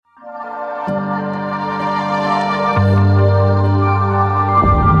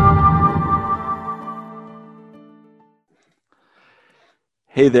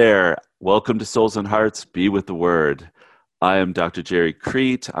Hey there. Welcome to Souls and Hearts, Be with the Word. I am Dr. Jerry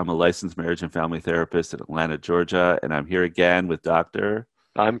Crete. I'm a licensed marriage and family therapist in Atlanta, Georgia, and I'm here again with Dr.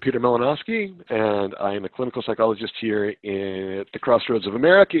 I'm Peter Malinowski, and I am a clinical psychologist here at the Crossroads of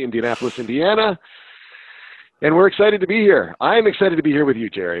America, Indianapolis, Indiana. And we're excited to be here. I'm excited to be here with you,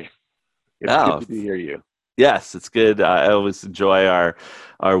 Jerry. It's good to be here, you. Yes, it's good. I always enjoy our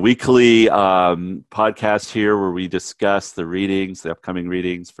weekly podcast here where we discuss the readings, the upcoming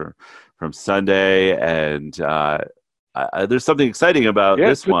readings from Sunday, and there's something exciting about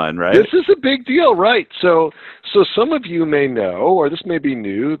this one, right? This is a big deal, right? So some of you may know, or this may be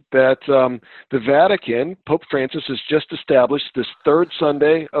new, that the Vatican, Pope Francis, has just established this third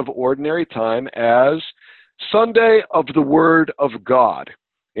Sunday of Ordinary Time as Sunday of the Word of God,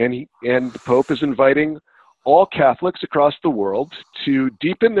 and the Pope is inviting all Catholics across the world to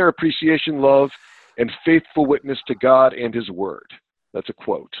deepen their appreciation, love, and faithful witness to God and His Word. That's a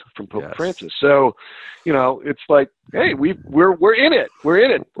quote from Pope Francis. So, it's like, hey, we're in it. We're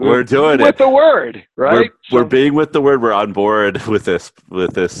in it. We're doing it with the Word, right? We're being with the Word. We're on board with this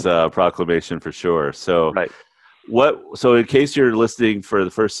proclamation for sure. So, right. So in case you're listening for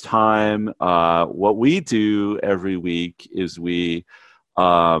the first time, what we do every week is we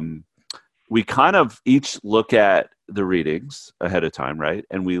kind of each look at the readings ahead of time, right?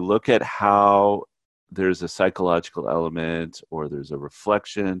 And we look at how there's a psychological element or there's a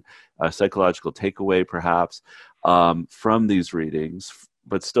reflection, a psychological takeaway perhaps from these readings,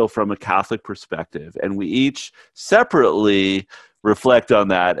 but still from a Catholic perspective. And we each separately reflect on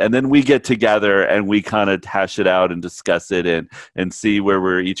that. And then we get together and we kind of hash it out and discuss it and see where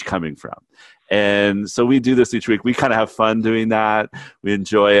we're each coming from. And so we do this each week. We kind of have fun doing that. We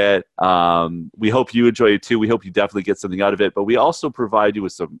enjoy it. We hope you enjoy it too. We hope you definitely get something out of it. But we also provide you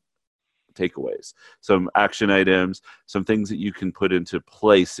with some takeaways, some action items, some things that you can put into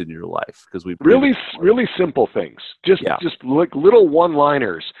place in your life. Because we really simple things, just like little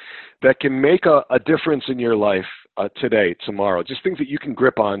one-liners that can make a difference in your life today, tomorrow, just things that you can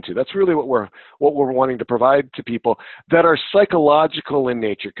grip onto. That's really what we're wanting to provide to people that are psychological in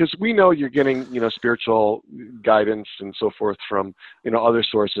nature, because we know you're getting spiritual guidance and so forth from other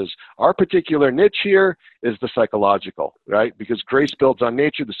sources. Our particular niche here is the psychological, right? Because grace builds on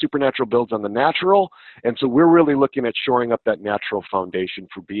nature, the supernatural builds on the natural, and so we're really looking at shoring up that natural foundation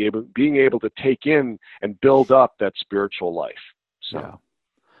for being able to take in and build up that spiritual life. So. Yeah.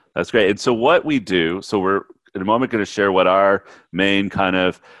 That's great. And so what we do, so we're in a moment going to share what our main kind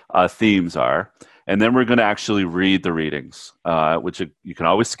of themes are, and then we're going to actually read the readings, which you can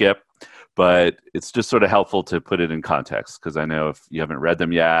always skip, but it's just sort of helpful to put it in context, because I know if you haven't read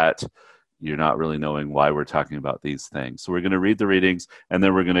them yet, you're not really knowing why we're talking about these things. So we're going to read the readings, and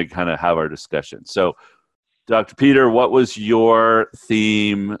then we're going to kind of have our discussion. So, Dr. Peter, what was your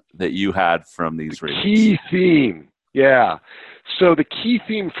theme that you had from these readings? Key theme, yeah. So the key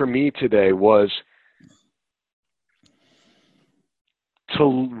theme for me today was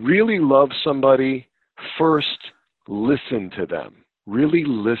to really love somebody, first listen to them. Really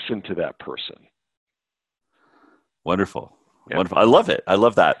listen to that person. Wonderful. Yeah. Wonderful. I love it. I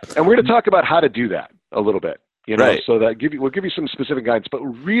love that. And we're going to talk about how to do that a little bit, right. So that we'll give you some specific guidance, but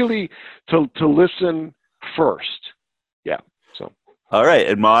really to listen first. Yeah. So. All right.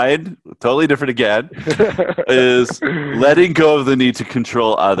 And mine, totally different again, is letting go of the need to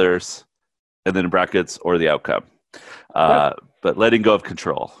control others, and then in brackets, or the outcome. But letting go of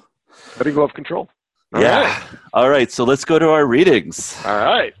control. Letting go of control. All right. All right. So let's go to our readings. All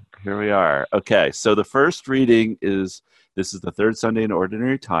right. Here we are. Okay. So the first reading this is the third Sunday in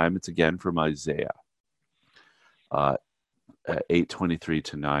Ordinary Time. It's again from Isaiah 8:23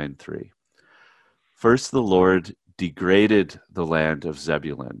 to 9:3. First, the Lord degraded the land of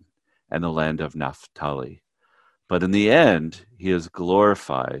Zebulun and the land of Naphtali. But in the end, he has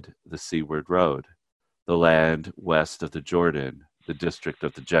glorified the seaward road, the land west of the Jordan, the district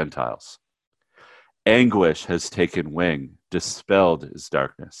of the Gentiles. Anguish has taken wing, dispelled is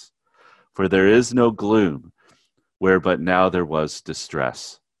darkness. For there is no gloom, where but now there was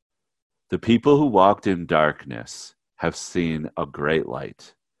distress. The people who walked in darkness have seen a great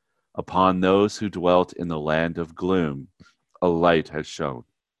light. Upon those who dwelt in the land of gloom, a light has shone.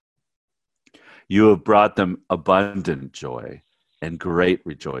 You have brought them abundant joy and great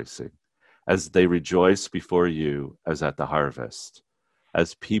rejoicing, as they rejoice before you as at the harvest,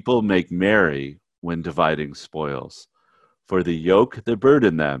 as people make merry when dividing spoils. For the yoke that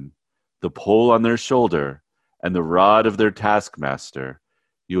burden them, the pole on their shoulder, and the rod of their taskmaster,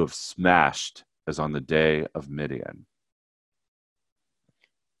 you have smashed as on the day of Midian.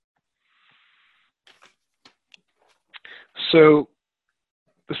 So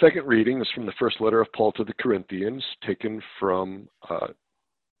the second reading is from the first letter of Paul to the Corinthians, taken from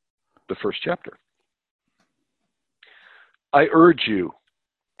the first chapter. I urge you,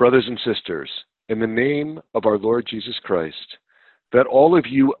 brothers and sisters, in the name of our Lord Jesus Christ, that all of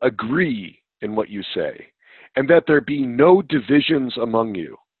you agree in what you say, and that there be no divisions among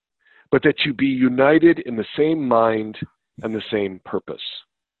you, but that you be united in the same mind and the same purpose.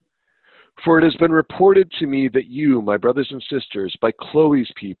 For it has been reported to me that you, my brothers and sisters, by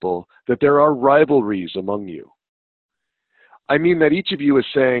Chloe's people, that there are rivalries among you. I mean that each of you is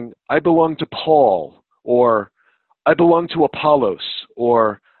saying, I belong to Paul, or I belong to Apollos,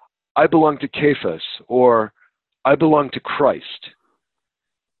 or I belong to Cephas, or I belong to Christ.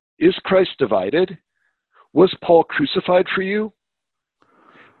 Is Christ divided? Was Paul crucified for you?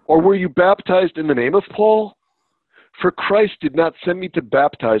 Or were you baptized in the name of Paul? For Christ did not send me to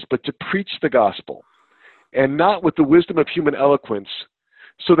baptize, but to preach the gospel, and not with the wisdom of human eloquence,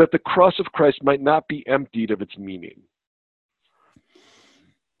 so that the cross of Christ might not be emptied of its meaning.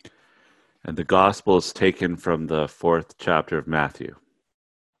 And the gospel is taken from the 4th chapter of Matthew.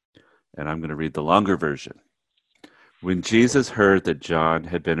 And I'm going to read the longer version. When Jesus heard that John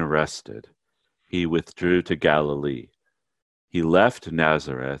had been arrested, he withdrew to Galilee. He left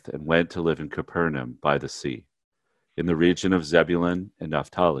Nazareth and went to live in Capernaum by the sea, in the region of Zebulun and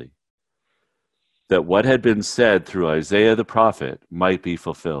Naphtali, that what had been said through Isaiah the prophet might be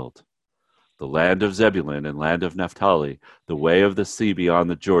fulfilled. The land of Zebulun and land of Naphtali, the way of the sea beyond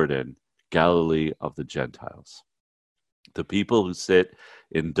the Jordan, Galilee of the Gentiles. The people who sit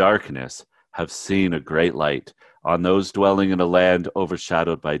in darkness have seen a great light. On those dwelling in a land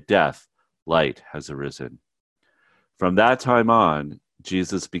overshadowed by death, light has arisen. From that time on,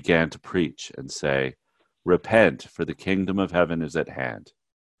 Jesus began to preach and say, Repent, for the kingdom of heaven is at hand.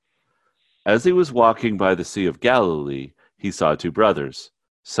 As he was walking by the Sea of Galilee, he saw two brothers,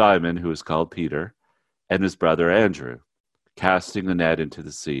 Simon, who is called Peter, and his brother Andrew, casting a net into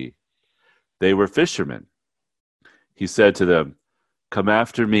the sea. They were fishermen. He said to them, Come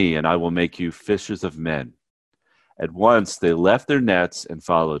after me, and I will make you fishers of men. At once they left their nets and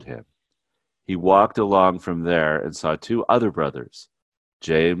followed him. He walked along from there and saw two other brothers,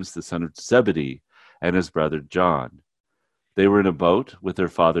 James, the son of Zebedee, and his brother John. They were in a boat with their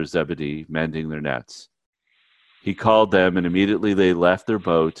father Zebedee, mending their nets. He called them, and immediately they left their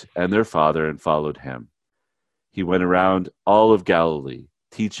boat and their father and followed him. He went around all of Galilee,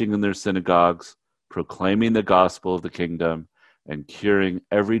 teaching in their synagogues, proclaiming the gospel of the kingdom, and curing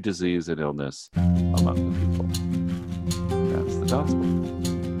every disease and illness among the people. That's the gospel.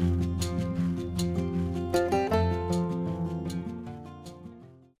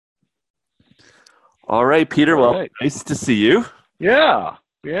 All right, Peter. Well, nice to see you. Yeah,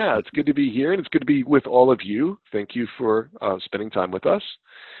 it's good to be here, and it's good to be with all of you. Thank you for spending time with us.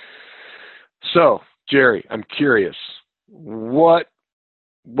 So, Jerry, I'm curious, what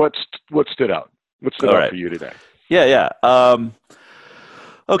stood out? What stood out for you today? Yeah.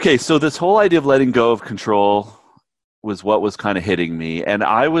 Okay, so this whole idea of letting go of control was what was kind of hitting me, and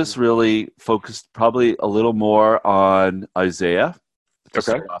I was really focused probably a little more on Isaiah to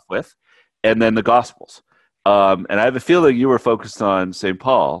start off with, and then the Gospels. And I have a feeling you were focused on St.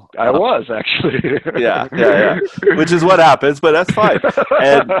 Paul. I was, actually. Yeah. Which is what happens, but that's fine.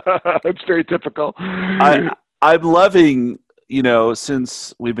 And it's very typical. I'm loving,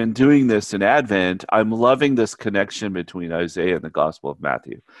 since we've been doing this in Advent, I'm loving this connection between Isaiah and the Gospel of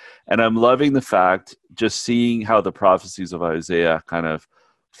Matthew. And I'm loving the fact, just seeing how the prophecies of Isaiah kind of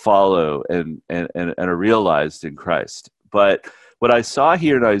follow and are realized in Christ. But what I saw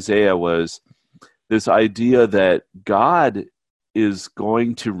here in Isaiah was this idea that God is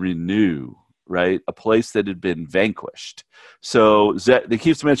going to renew, right, a place that had been vanquished. So they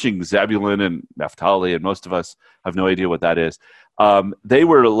keep mentioning Zebulun and Naphtali, and most of us have no idea what that is. They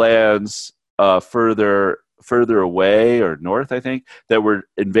were lands further away or north, I think, that were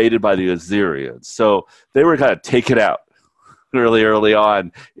invaded by the Assyrians. So they were kind of taken out really early on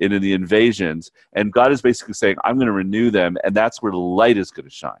in the invasions. And God is basically saying, I'm going to renew them, and that's where the light is going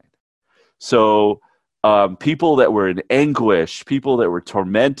to shine. So people that were in anguish, people that were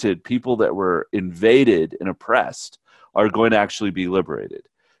tormented, people that were invaded and oppressed are going to actually be liberated.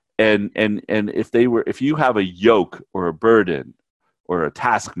 And if you have a yoke or a burden or a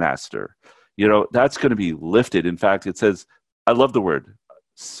taskmaster, that's going to be lifted. In fact, it says, I love the word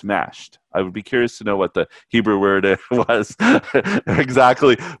smashed. I would be curious to know what the Hebrew word was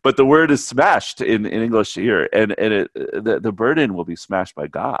exactly. But the word is smashed in English here, and the burden will be smashed by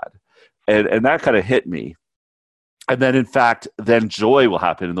God, and that kind of hit me. And then, in fact, then joy will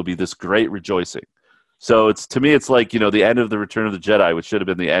happen, and there'll be this great rejoicing. So it's, to me, it's like, the end of the Return of the Jedi, which should have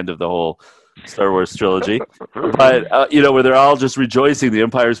been the end of the whole Star Wars trilogy, but where they're all just rejoicing. The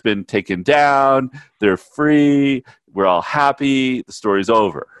Empire's been taken down. They're free. We're all happy. The story's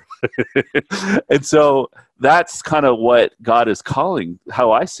over. And so that's kind of what God is calling.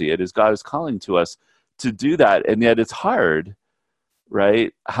 How I see it is God is calling to us to do that, and yet it's hard,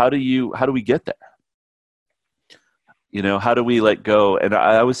 right? How do we get there? How do we let go? And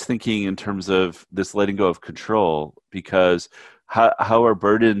I was thinking in terms of this letting go of control, because how are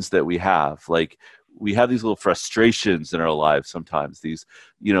burdens that we have, like we have these little frustrations in our lives sometimes, these,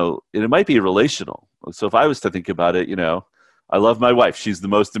 and it might be relational. So if I was to think about it, I love my wife. She's the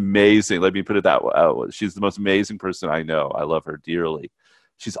most amazing, let me put it that way. She's the most amazing person I know. I love her dearly.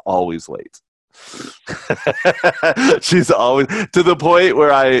 She's always late. She's always, to the point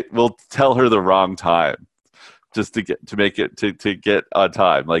where I will tell her the wrong time, just to get on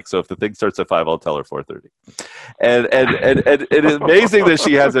time. Like, so if the thing starts at 5, I'll tell her 4:30. And it's amazing that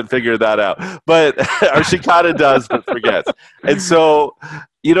she hasn't figured that out, but or she kind of does, but forgets. And so,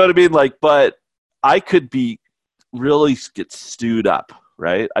 you know what I mean? Like, but I could really get stewed up,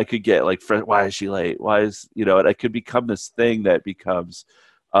 right? I could get like, why is she late? Why is, and I could become this thing that becomes,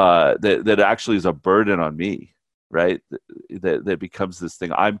 that actually is a burden on me, right? That becomes this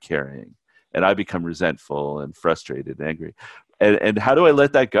thing I'm carrying. And I become resentful and frustrated and angry. And how do I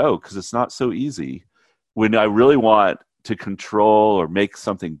let that go? Because it's not so easy when I really want to control or make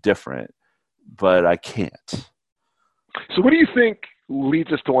something different, but I can't. So what do you think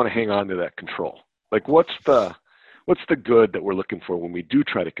leads us to want to hang on to that control? Like, what's the good that we're looking for when we do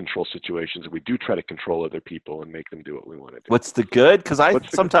try to control situations, and we do try to control other people and make them do what we want to do? What's the good? Because I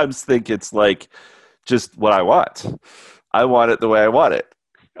sometimes think it's like just what I want. I want it the way I want it.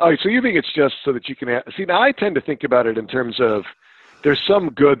 Oh, so you think it's just so that you can see? Now, I tend to think about it in terms of there's some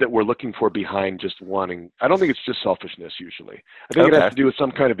good that we're looking for behind just wanting. I don't think it's just selfishness usually. I think it has to do with some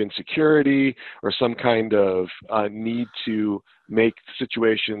kind of insecurity or some kind of need to make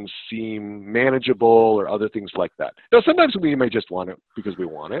situations seem manageable or other things like that. Now, sometimes we may just want it because we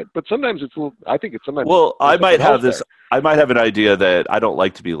want it, but sometimes I think it's sometimes. Well, I might have this. I might have an idea that I don't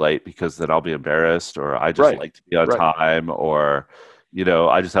like to be late because then I'll be embarrassed, or I just like to be on time, or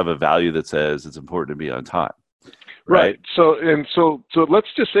I just have a value that says it's important to be on time. Right. So let's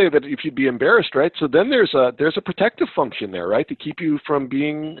just say that if you'd be embarrassed, right? So then there's a protective function there, right? To keep you from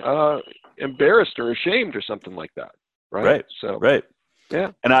being embarrassed or ashamed or something like that. Right. Right. So, right.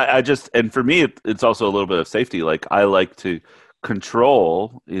 Yeah. And and for me, it's also a little bit of safety. Like, I like to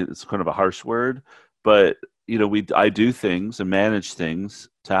control. It's kind of a harsh word, but I do things and manage things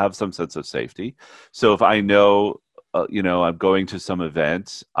to have some sense of safety. So if I know, I'm going to some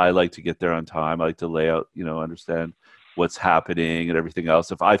event, I like to get there on time. I like to lay out, understand what's happening and everything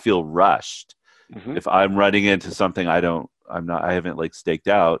else. If I feel rushed, if I'm running into something I haven't like staked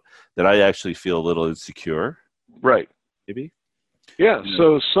out, then I actually feel a little insecure. Right. Maybe. Yeah.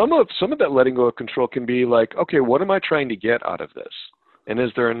 So some of that letting go of control can be like, okay, what am I trying to get out of this? And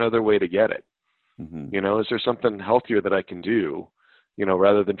is there another way to get it? Is there something healthier that I can do,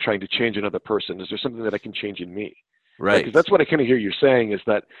 rather than trying to change another person? Is there something that I can change in me? Right. Because that's what I kind of hear you saying, is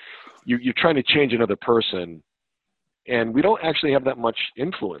that you're trying to change another person, and we don't actually have that much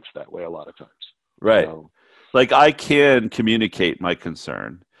influence that way a lot of times. Right. Like, I can communicate my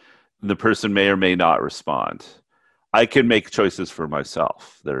concern. The person may or may not respond. I can make choices for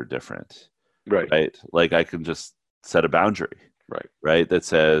myself that are different. Right. Like, I can just set a boundary. Right. That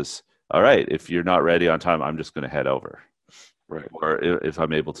says, all right, if you're not ready on time, I'm just going to head over. Right. Or if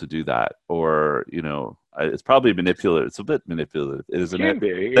I'm able to do that, or, it's probably manipulative. It's a bit manipulative, isn't it? Can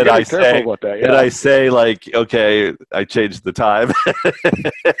be. That I say, about that, yeah. That I say, like, okay, I changed the time.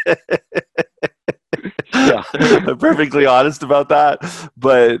 Yeah, I'm perfectly honest about that.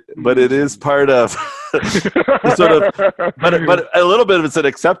 But it is part of sort of. But a little bit of it's an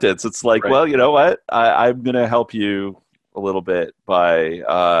acceptance. It's like, well, you know what? I'm going to help you a little bit by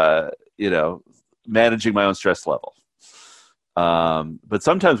managing my own stress level. But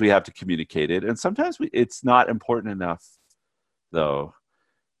sometimes we have to communicate it, and sometimes it's not important enough, though,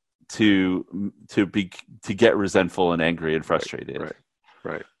 to get resentful and angry and frustrated.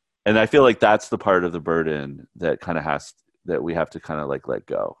 Right. And I feel like that's the part of the burden that that we have to kind of like let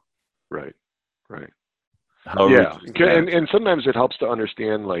go. Right. Yeah. And sometimes it helps to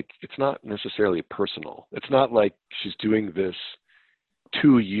understand, like, it's not necessarily personal. It's not like she's doing this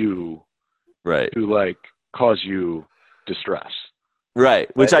to you Right. to like cause you distress. Right.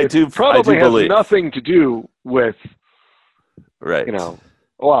 Which I do has believe. Nothing to do with, right. you know,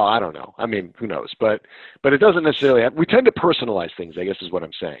 well, I don't know. I mean, who knows? But it doesn't necessarily we tend to personalize things, I guess is what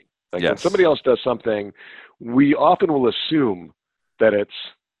I'm saying. Like when somebody else does something, we often will assume that it's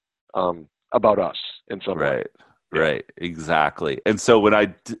about us in some way. Right, exactly. And so when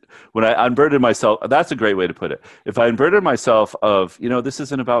I unburden myself, that's a great way to put it. If I unburden myself of, this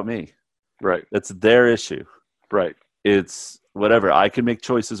isn't about me. Right. That's their issue. Right. It's whatever. I can make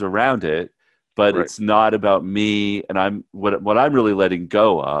choices around it, but it's not about me. And what I'm really letting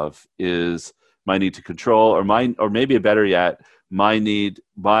go of is my need to control, or maybe better yet, my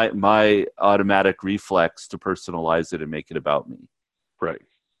automatic reflex to personalize it and make it about me. Right.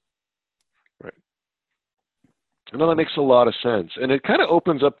 No, that makes a lot of sense. And it kind of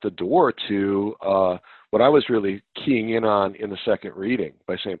opens up the door to what I was really keying in on in the second reading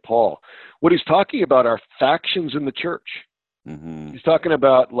by St. Paul. What he's talking about are factions in the church. Mm-hmm. He's talking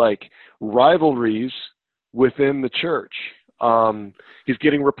about like rivalries within the church. He's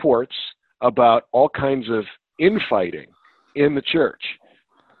getting reports about all kinds of infighting in the church.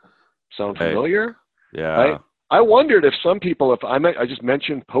 Sound familiar? Yeah. I wondered if some people, I just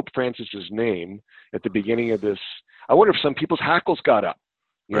mentioned Pope Francis's name at the beginning of this, I wonder if some people's hackles got up.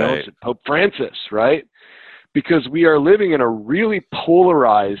 You know, it's Pope Francis, right? Because we are living in a really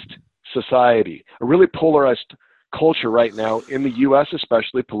polarized society, a really polarized culture right now in the U.S.,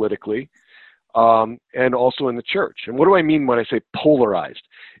 especially politically, and also in the church. And what do I mean when I say polarized?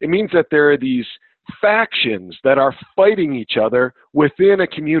 It means that there are these factions that are fighting each other within a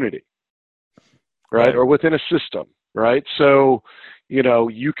community. Right? Or within a system, right? So,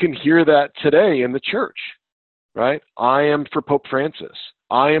 you can hear that today in the church, right? I am for Pope Francis.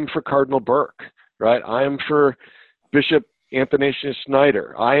 I am for Cardinal Burke, right? I am for Bishop Athanasius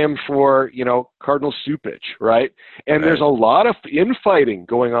Schneider. I am for, Cardinal Cupich, right? And there's a lot of infighting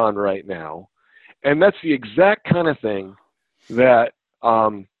going on right now. And that's the exact kind of thing that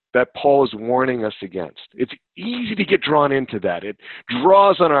that Paul is warning us against. It's easy to get drawn into that. It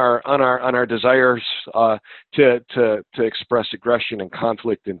draws on our desires to express aggression and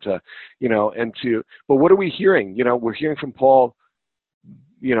conflict and but what are we hearing? We're hearing from Paul,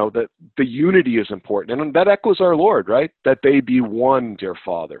 that the unity is important. And that echoes our Lord, right? That they be one, dear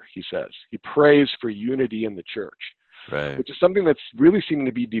Father, he says. He prays for unity in the church. Right. Which is something that's really seeming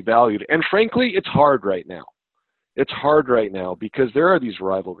to be devalued. And frankly, it's hard right now. It's hard right now because there are these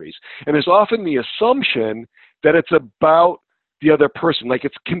rivalries. And there's often the assumption that it's about the other person. Like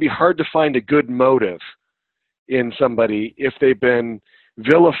it can be hard to find a good motive in somebody if they've been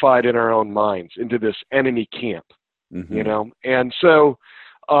vilified in our own minds into this enemy camp, And so,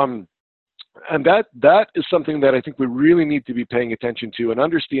 and that is something that I think we really need to be paying attention to and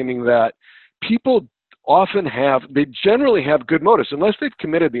understanding that people they generally have good motives, unless they've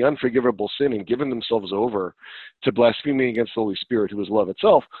committed the unforgivable sin and given themselves over to blaspheming against the Holy Spirit, who is love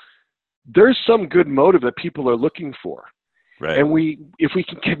itself. There's some good motive that people are looking for. Right. And if we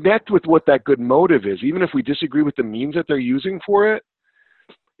can connect with what that good motive is, even if we disagree with the means that they're using for it,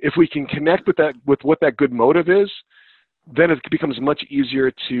 if we can connect with what that good motive is, then it becomes much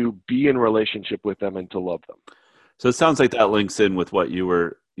easier to be in relationship with them and to love them. So it sounds like that links in with what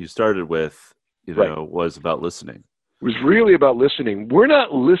you started with, was about listening. It was really about listening. We're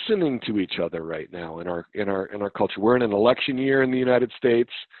not listening to each other right now in our culture. We're in an election year in the United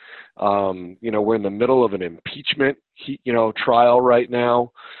States. We're in the middle of an impeachment, trial right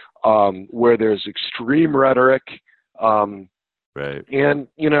now, where there's extreme rhetoric. Right. And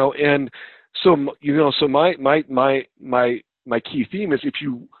so my key theme is if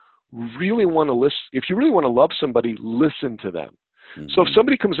you really want to love somebody, listen to them. Mm-hmm. So if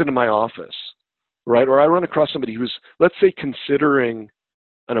somebody comes into my office, right, or I run across somebody who's, let's say, considering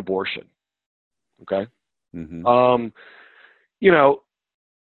an abortion, okay? Mm-hmm.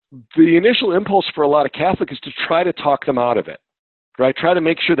 The initial impulse for a lot of Catholics is to try to talk them out of it, right? Try to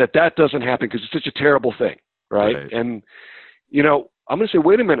make sure that doesn't happen because it's such a terrible thing, right? And, I'm going to say,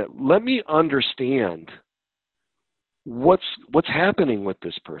 wait a minute, let me understand what's happening with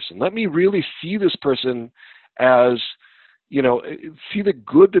this person. Let me really see this person as, see the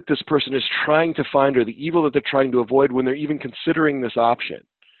good that this person is trying to find or the evil that they're trying to avoid when they're even considering this option,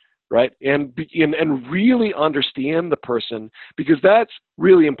 right? And really understand the person, because that's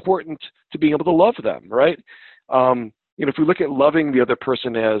really important to being able to love them, right? If we look at loving the other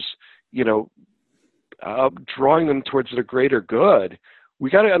person as, drawing them towards the greater good, we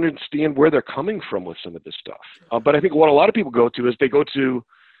got to understand where they're coming from with some of this stuff. But I think what a lot of people go to is they go to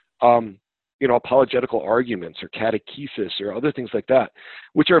apologetical arguments or catechesis or other things like that,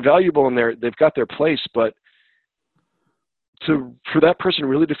 which are valuable and they've got their place, but for that person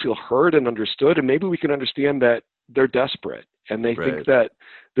really to feel heard and understood, and maybe we can understand that they're desperate and they think that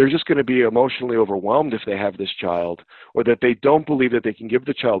they're just going to be emotionally overwhelmed if they have this child, or that they don't believe that they can give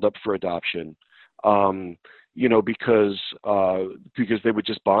the child up for adoption, because they would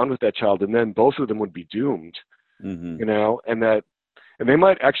just bond with that child, and then both of them would be doomed, and they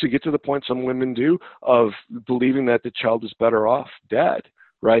might actually get to the point, some women do, of believing that the child is better off dead,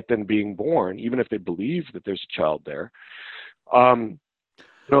 right, than being born, even if they believe that there's a child there.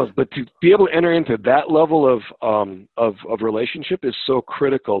 But to be able to enter into that level of relationship is so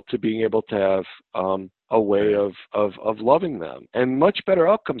critical to being able to have a way of loving them, and much better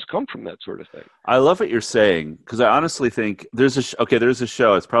outcomes come from that sort of thing. I love what you're saying, because I honestly think there's a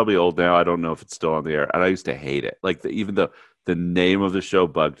show. It's probably old now. I don't know if it's still on the air, and I used to hate it. Like even the name of the show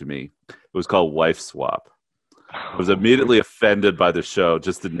bugged me. It was called Wife Swap. I was immediately offended by the show,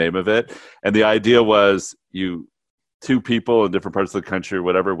 just the name of it, and the idea was two people in different parts of the country or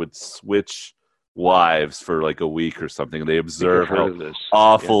whatever would switch wives for like a week or something, and they observe how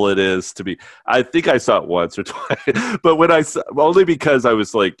awful it is to be. I think I saw it once or twice, but when I saw, only because I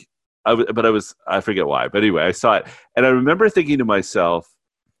was like, I forget why, but anyway, I saw it, and I remember thinking to myself,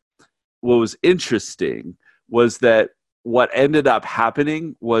 what was interesting was that what ended up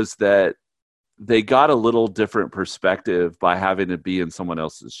happening was that they got a little different perspective by having to be in someone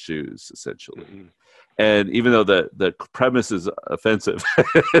else's shoes, essentially. Mm-hmm. And even though the premise is offensive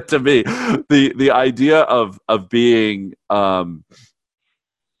to me, the idea of being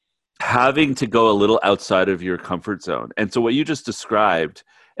having to go a little outside of your comfort zone. And so what you just described,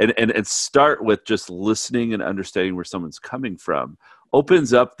 and start with just listening and understanding where someone's coming from,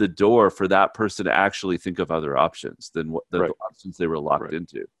 opens up the door for that person to actually think of other options than the options they were locked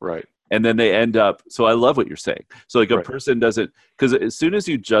into. Right. And then they end up, so I love what you're saying. So like a person doesn't, because as soon as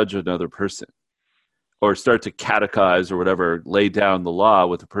you judge another person, or start to catechize or whatever, lay down the law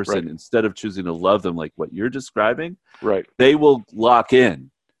with a person, instead of choosing to love them like what you're describing, they will lock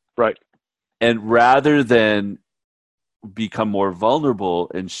in. Right. And rather than become more vulnerable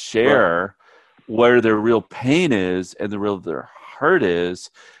and share where their real pain is and their heart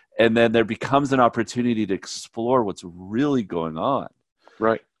is, and then there becomes an opportunity to explore what's really going on.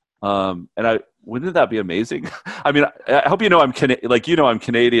 Right. Wouldn't that be amazing? I mean, I hope I'm I'm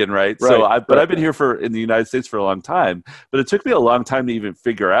Canadian, right? So I've been here in the United States for a long time, but it took me a long time to even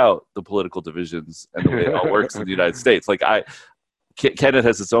figure out the political divisions and the way it all works in the United States. Like Canada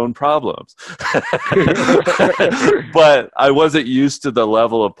has its own problems, but I wasn't used to the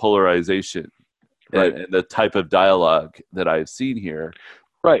level of polarization and the type of dialogue that I've seen here.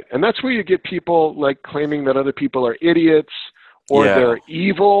 Right, and that's where you get people like claiming that other people are idiots, or they're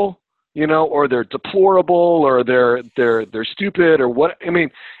evil, or they're deplorable, or they're stupid, or what. I mean,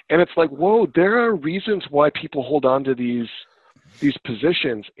 and it's like, whoa, there are reasons why people hold on to these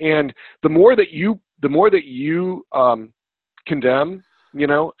positions, and the more that you condemn,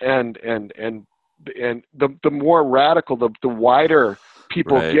 and the more radical, the wider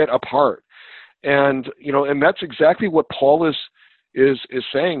people get apart, and and that's exactly what Paul is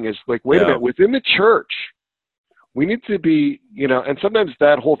saying, is like, wait a minute, within the church, we need to be, and sometimes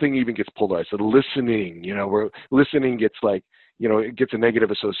that whole thing even gets polarized. So listening, where listening gets like, it gets a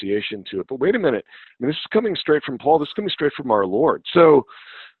negative association to it. But wait a minute, I mean, this is coming straight from Paul. This is coming straight from our Lord. So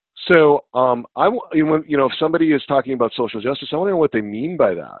if somebody is talking about social justice, I want to know what they mean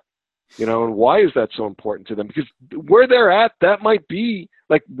by that, and why is that so important to them? Because where they're at, that might be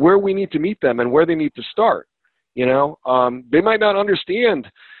like where we need to meet them and where they need to start. They might not understand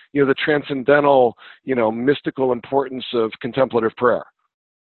the transcendental, mystical importance of contemplative prayer,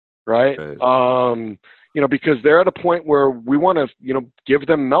 right? Because they're at a point where we want to, give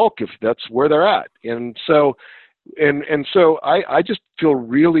them milk if that's where they're at. And so I just feel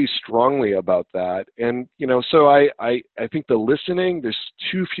really strongly about that. And, so I think the listening, there's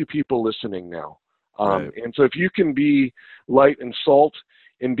too few people listening now. And so if you can be light and salt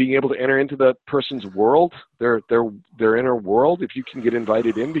in being able to enter into that person's world, their inner world, if you can get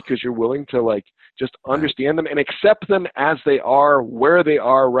invited in because you're willing to just understand them and accept them as they are, where they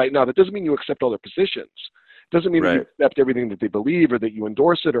are right now. That doesn't mean you accept all their positions. It doesn't mean that you accept everything that they believe or that you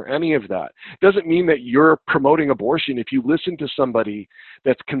endorse it or any of that. It doesn't mean that you're promoting abortion if you listen to somebody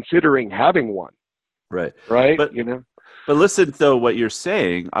that's considering having one. Right? But listen, though, what you're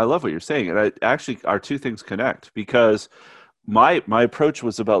saying, I love what you're saying. And actually, our two things connect, because my approach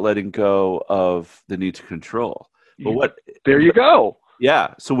was about letting go of the need to control. But there you go.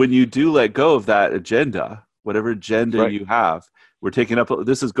 Yeah. So when you do let go of that agenda, whatever agenda you have, We're taking up,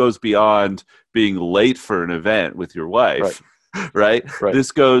 goes beyond being late for an event with your wife, right?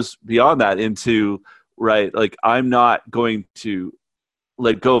 This goes beyond that into, right, like I'm not going to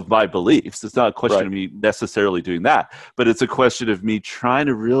let go of my beliefs. It's not a question of me necessarily doing that, but it's a question of me trying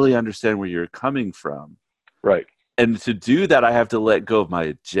to really understand where you're coming from. Right. And to do that, I have to let go of my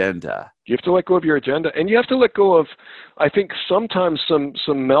agenda. You have to let go of your agenda, and you have to let go of, I think, sometimes some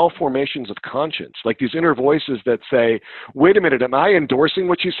malformations of conscience, like these inner voices that say, wait a minute, am I endorsing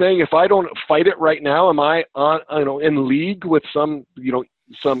what she's saying? If I don't fight it right now, am I in league with some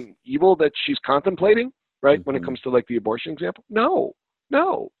evil that she's contemplating, right? Mm-hmm. When it comes to like the abortion example? No.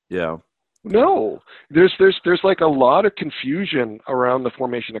 Yeah. No, there's like a lot of confusion around the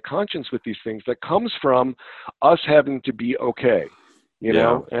formation of conscience with these things that comes from us having to be okay, you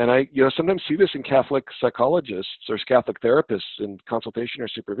know. And I sometimes see this in Catholic psychologists or Catholic therapists in consultation or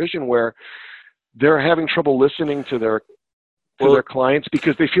supervision where they're having trouble listening to their clients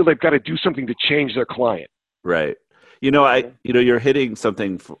because they feel they've got to do something to change their client. Right. You're hitting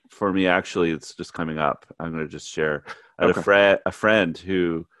something for me. Actually, it's just coming up. I'm going to just share. I had a friend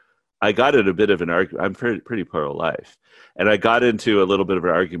who. I got in a bit of an argument. I'm pretty pro-life. And I got into a little bit of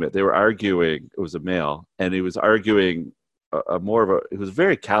an argument. They were arguing, it was a male, and he was arguing he was a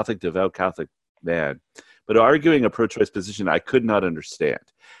very Catholic, devout Catholic man, but arguing a pro-choice position I could not understand.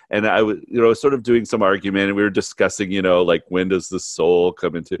 And I was, sort of doing some argument, and we were discussing, like when does the soul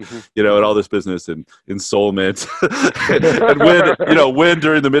come into, and all this business and ensoulment, and when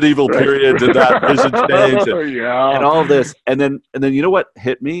during the medieval period did that vision change, and all of this, and then you know what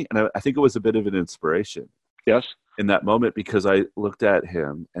hit me, and I think it was a bit of an inspiration. Yes. In that moment, because I looked at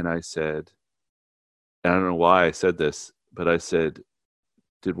him and I said, and I don't know why I said this, but I said,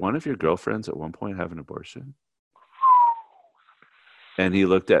 did one of your girlfriends at one point have an abortion? And he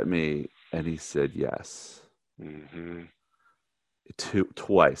looked at me and he said, yes. Mm-hmm.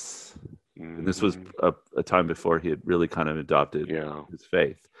 Twice. Mm-hmm. And this was a time before he had really kind of adopted his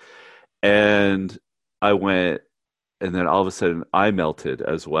faith. And I went, and then all of a sudden I melted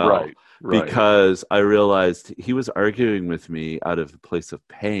as well. Right. Because I realized he was arguing with me out of a place of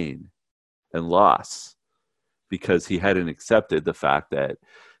pain and loss, because he hadn't accepted the fact that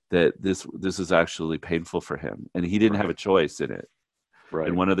this is actually painful for him, and he didn't have a choice in it. Right.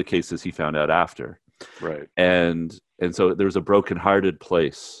 In one of the cases, he found out after. Right. And so there was a brokenhearted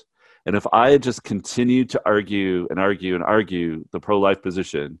place. And if I had just continued to argue the pro-life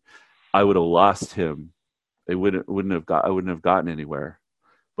position, I would have lost him. I wouldn't have gotten anywhere.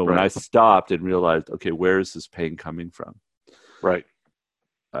 But when I stopped and realized, okay, where is this pain coming from? Right.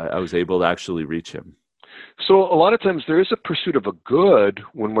 I was able to actually reach him. So a lot of times there is a pursuit of a good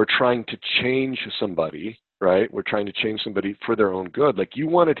when we're trying to change somebody, right? We're trying to change somebody for their own good. Like you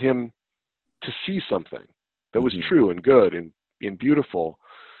wanted him to see something that was true and good and beautiful,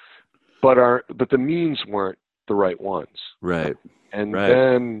 but the means weren't the right ones. Right. And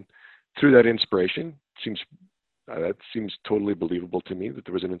then through that inspiration, that seems totally believable to me that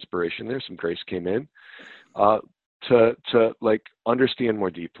there was an inspiration there. Some grace came in to like understand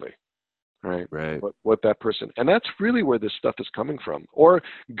more deeply. Right. What that person, and that's really where this stuff is coming from. Or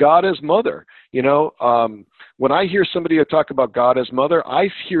God as mother. When I hear somebody talk about God as mother, I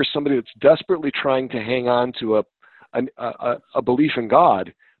hear somebody that's desperately trying to hang on to a belief in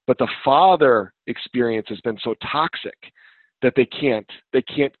God, but the father experience has been so toxic that they can't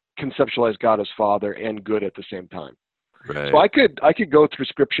conceptualize God as father and good at the same time. Right. So I could go through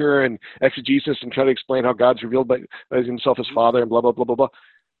scripture and exegesis and try to explain how God's revealed by himself as father and blah blah blah blah blah.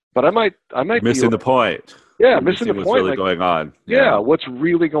 But I might missing the point. Yeah, missing the point. What's really going on? Yeah, what's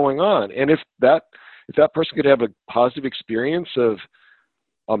really going on? And if that person could have a positive experience of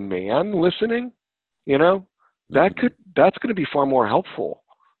a man listening, that's going to be far more helpful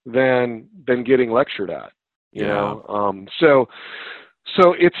than getting lectured at. You know, so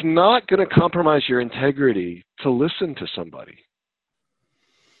it's not going to compromise your integrity to listen to somebody.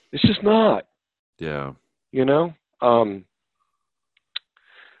 It's just not. Yeah.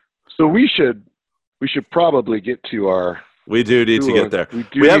 So we should probably get to our. We do need to get there.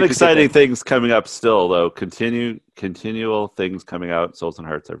 We have exciting things coming up still, though. Continual things coming out, Souls and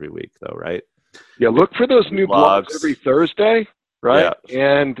Hearts every week, though, right? Yeah, look for those new blogs every Thursday, right?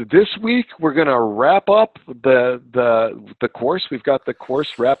 Yeah. And this week we're going to wrap up the course. We've got the course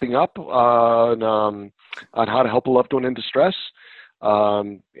wrapping up on how to help a loved one in distress,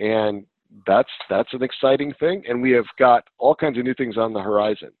 and that's an exciting thing. And we have got all kinds of new things on the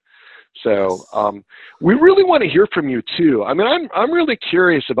horizon. So we really want to hear from you too. I mean, I'm really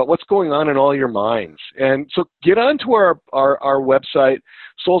curious about what's going on in all your minds. And so get onto our website,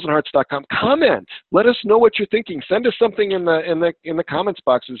 soulsandhearts.com. Comment. Let us know what you're thinking. Send us something in the comments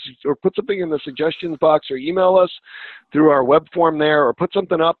boxes, or put something in the suggestions box, or email us through our web form there, or put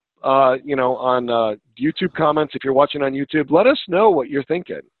something up on YouTube comments if you're watching on YouTube. Let us know what you're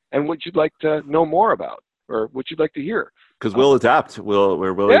thinking and what you'd like to know more about, or what you'd like to hear. Because we'll adapt.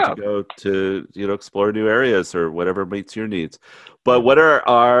 We're willing to go to, explore new areas or whatever meets your needs. But what are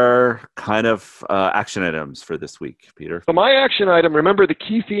our kind of action items for this week, Peter? So my action item, remember the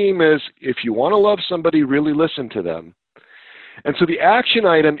key theme is, if you want to love somebody, really listen to them. And so the action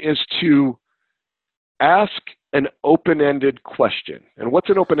item is to ask an open-ended question. And what's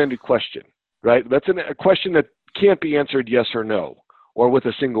an open-ended question, right? That's a question that can't be answered yes or no, or with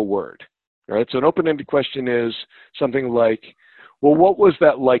a single word. All right, so an open-ended question is something like, well, what was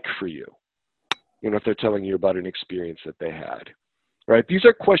that like for you? If they're telling you about an experience that they had. Right? These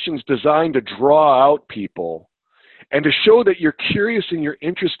are questions designed to draw out people and to show that you're curious and you're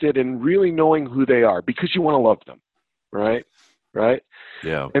interested in really knowing who they are, because you want to love them. Right? Right?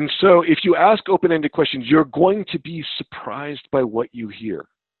 Yeah. And so if you ask open-ended questions, you're going to be surprised by what you hear.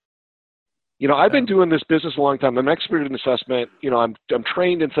 I've been doing this business a long time. I'm an expert in assessment. I'm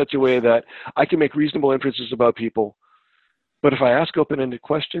trained in such a way that I can make reasonable inferences about people. But if I ask open-ended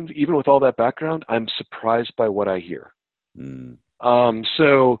questions, even with all that background, I'm surprised by what I hear.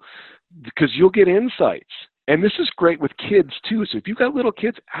 So, because you'll get insights. And this is great with kids too. So if you've got little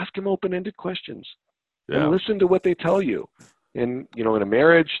kids, ask them open-ended questions and listen to what they tell you. And, in a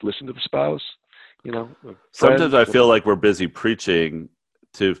marriage, listen to the spouse, Sometimes I feel like we're busy preaching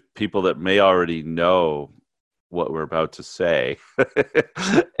to people that may already know what we're about to say.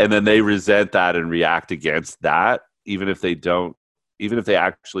 And then they resent that and react against that, even if they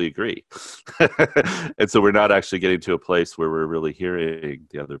actually agree. And so we're not actually getting to a place where we're really hearing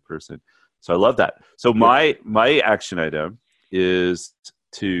the other person. So I love that. So my action item is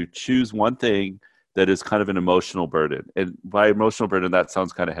to choose one thing that is kind of an emotional burden. And by emotional burden, that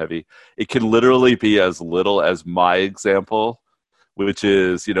sounds kind of heavy. It can literally be as little as my example, which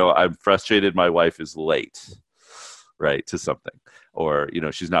is, I'm frustrated my wife is late, right, to something. Or,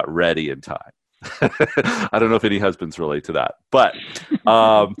 she's not ready in time. I don't know if any husbands relate to that. But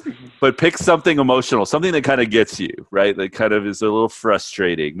pick something emotional, something that kind of gets you, right, that kind of is a little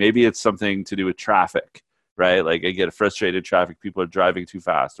frustrating. Maybe it's something to do with traffic, right? Like I get frustrated traffic. People are driving too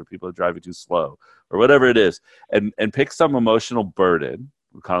fast, or people are driving too slow, or whatever it is. And pick some emotional burden,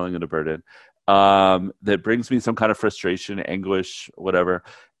 we're calling it a burden, that brings me some kind of frustration, anguish, whatever,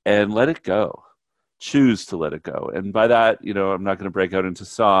 and let it go. Choose to let it go. And by that, I'm not going to break out into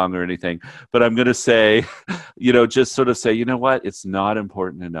song or anything, but I'm going to say, just sort of say, you know what, it's not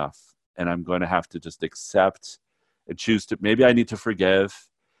important enough. And I'm going to have to just accept and choose to, maybe I need to forgive.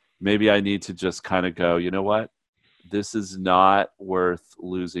 Maybe I need to just kind of go, you know what, this is not worth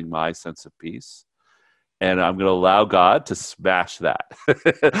losing my sense of peace. And I'm going to allow God to smash that,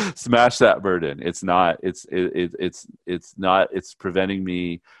 smash that burden. It's preventing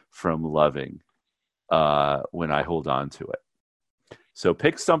me from loving when I hold on to it. So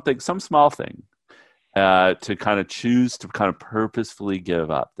pick something, some small thing, to kind of choose to kind of purposefully give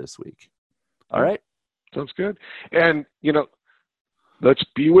up this week. All right. Sounds good. And, let's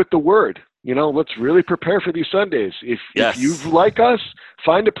be with the word. Let's really prepare for these Sundays. If you like us,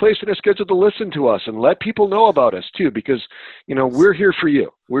 find a place in our schedule to listen to us, and let people know about us too, because, we're here for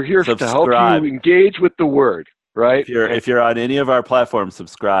you. We're here to help you engage with the word, right? If you're on any of our platforms,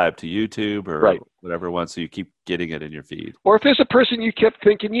 subscribe to YouTube or whatever one, so you keep getting it in your feed. Or if there's a person you kept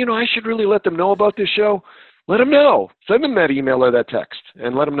thinking, I should really let them know about this show, let them know. Send them that email or that text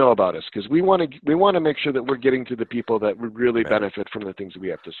and let them know about us, because we want to make sure that we're getting to the people that would really benefit from the things that we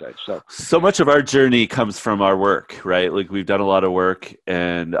have to say. So much of our journey comes from our work, right? Like we've done a lot of work,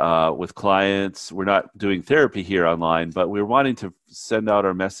 and with clients, we're not doing therapy here online, but we're wanting to send out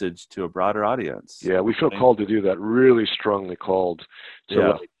our message to a broader audience. Yeah, we feel called to do that, really strongly called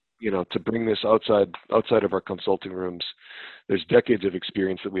to to bring this outside of our consulting rooms. There's decades of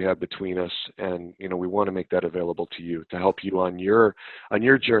experience that we have between us, and we want to make that available to you, to help you on your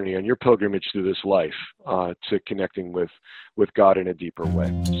journey, on your pilgrimage through this life, to connecting with God in a deeper way.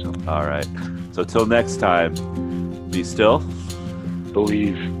 So, all right. So till next time, be still,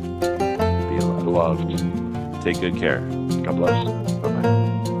 believe, be loved. Take good care. God bless.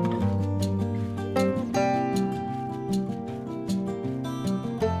 Bye-bye.